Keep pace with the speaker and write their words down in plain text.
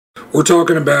We're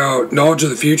talking about Knowledge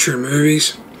of the Future in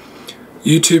movies,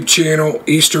 YouTube channel,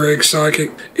 Easter Egg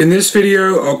Psychic. In this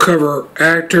video, I'll cover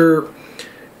actor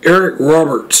Eric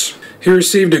Roberts. He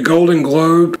received a Golden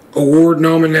Globe Award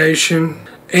nomination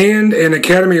and an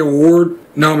Academy Award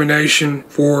nomination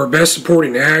for Best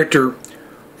Supporting Actor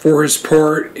for his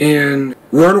part in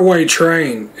Runaway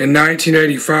Train in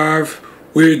 1985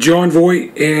 with Jon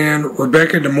Voight and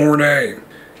Rebecca De Mornay.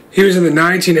 He was in the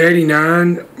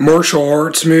 1989 martial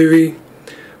arts movie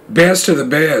Best of the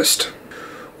Best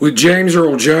with James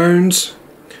Earl Jones,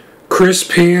 Chris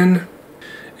Penn,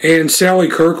 and Sally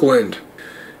Kirkland.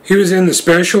 He was in The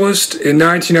Specialist in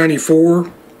 1994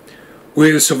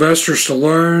 with Sylvester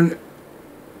Stallone,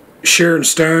 Sharon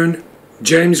Stone,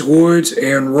 James Woods,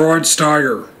 and Rod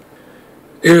Steiger.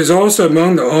 It was also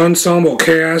among the ensemble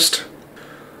cast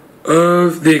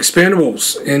of The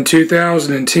Expendables in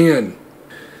 2010.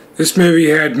 This movie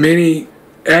had many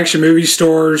action movie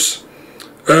stars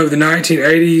of the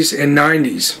 1980s and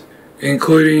 90s,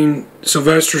 including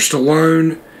Sylvester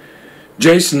Stallone,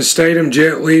 Jason Statham,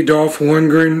 Jet Li, Dolph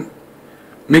Lundgren,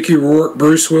 Mickey Rourke,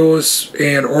 Bruce Willis,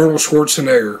 and Arnold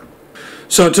Schwarzenegger.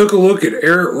 So I took a look at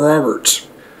Eric Roberts.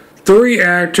 3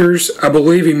 actors I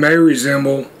believe he may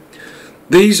resemble.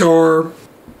 These are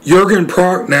Jurgen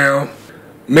Prochnow,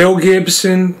 Mel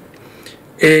Gibson,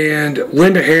 and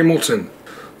Linda Hamilton.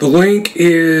 The link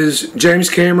is James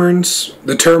Cameron's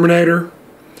The Terminator,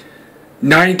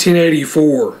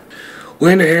 1984.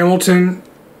 Linda Hamilton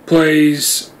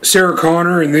plays Sarah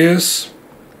Connor in this.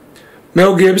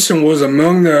 Mel Gibson was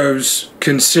among those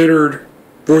considered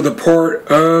for the part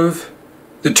of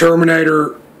the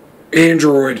Terminator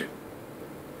android,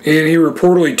 and he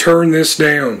reportedly turned this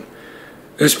down.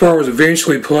 This part was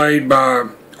eventually played by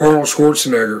Arnold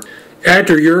Schwarzenegger.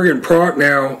 Actor Jurgen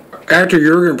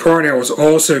Prochnow was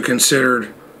also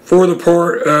considered for the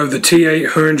part of the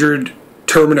T-800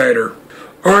 Terminator.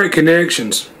 Alright,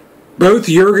 connections. Both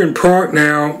Jurgen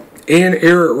Prochnow and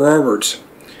Eric Roberts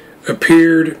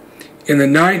appeared in the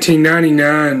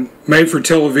 1999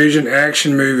 made-for-television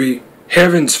action movie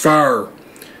Heaven's Fire.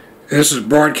 And this was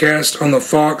broadcast on the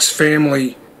Fox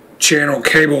Family Channel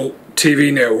cable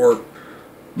TV network.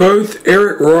 Both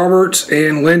Eric Roberts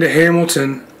and Linda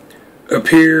Hamilton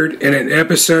appeared in an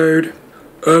episode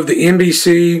of the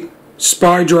NBC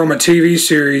spy drama TV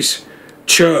series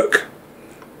Chuck.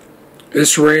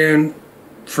 This ran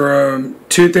from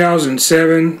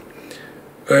 2007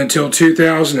 until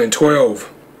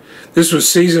 2012. This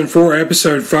was Season 4,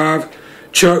 Episode 5,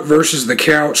 Chuck vs. the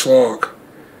Couch Lock.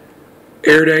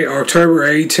 Air date October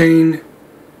 18,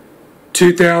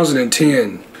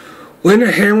 2010.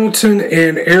 Linda Hamilton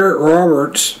and Eric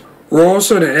Roberts were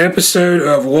also in an episode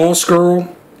of Lost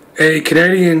Girl, a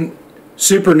Canadian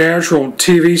supernatural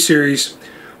TV series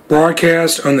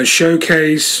broadcast on the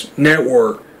Showcase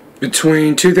Network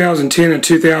between 2010 and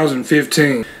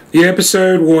 2015. The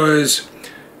episode was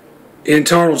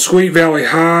entitled Sweet Valley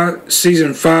High,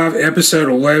 Season 5, Episode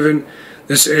 11.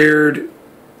 This aired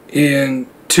in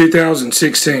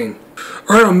 2016.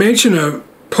 Alright, I'll mention a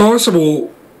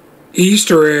possible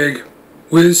Easter egg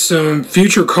with some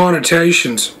future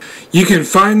connotations. You can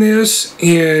find this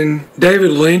in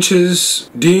David Lynch's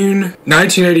Dune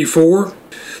 1984.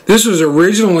 This was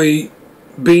originally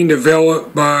being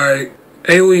developed by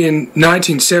Alien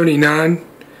 1979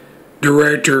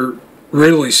 director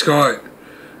Ridley Scott.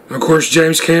 And of course,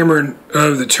 James Cameron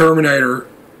of The Terminator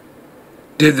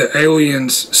did the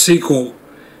Aliens sequel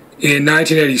in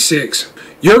 1986.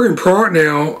 Jurgen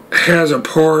Prochnow has a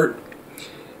part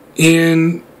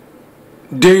in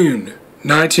Dune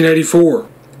 1984.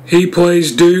 He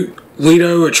plays Duke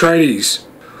Leto Atreides,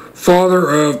 father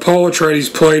of Paul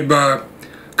Atreides, played by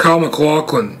Kyle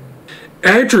MacLachlan.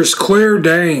 Actress Claire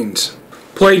Danes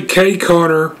played Kay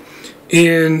Connor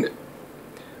in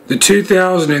the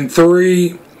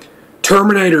 2003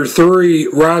 Terminator 3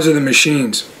 Rise of the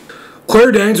Machines.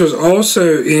 Claire Danes was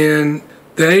also in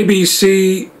the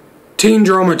ABC teen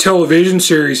drama television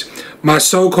series My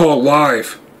So-Called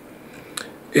Life,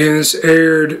 and this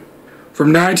aired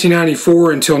from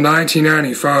 1994 until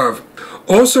 1995.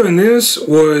 Also in this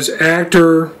was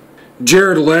actor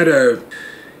Jared Leto.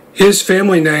 His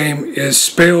family name is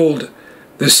spelled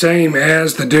the same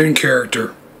as the Dune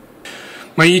character.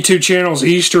 My YouTube channel is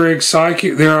Easter Egg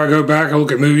Psychic. There I go back and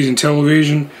look at movies and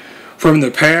television from the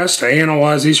past. I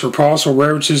analyze these for possible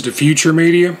references to future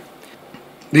media.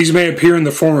 These may appear in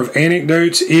the form of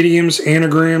anecdotes, idioms,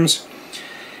 anagrams,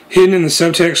 hidden in the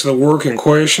subtext of the work in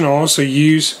question. I also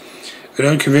use an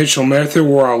unconventional method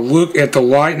where I look at the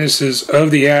likenesses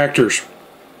of the actors.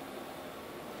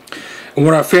 And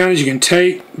what I found is you can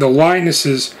take the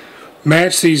likenesses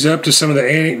Match these up to some of the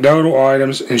anecdotal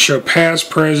items and show past,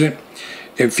 present,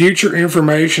 and future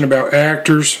information about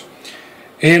actors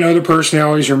and other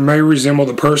personalities who may resemble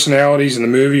the personalities in the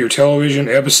movie or television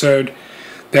episode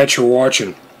that you're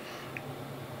watching.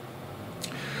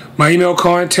 My email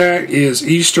contact is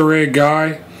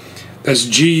eastereggguy, that's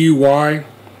Guy,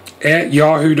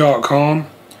 @yahoo.com.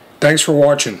 Thanks for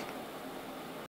watching.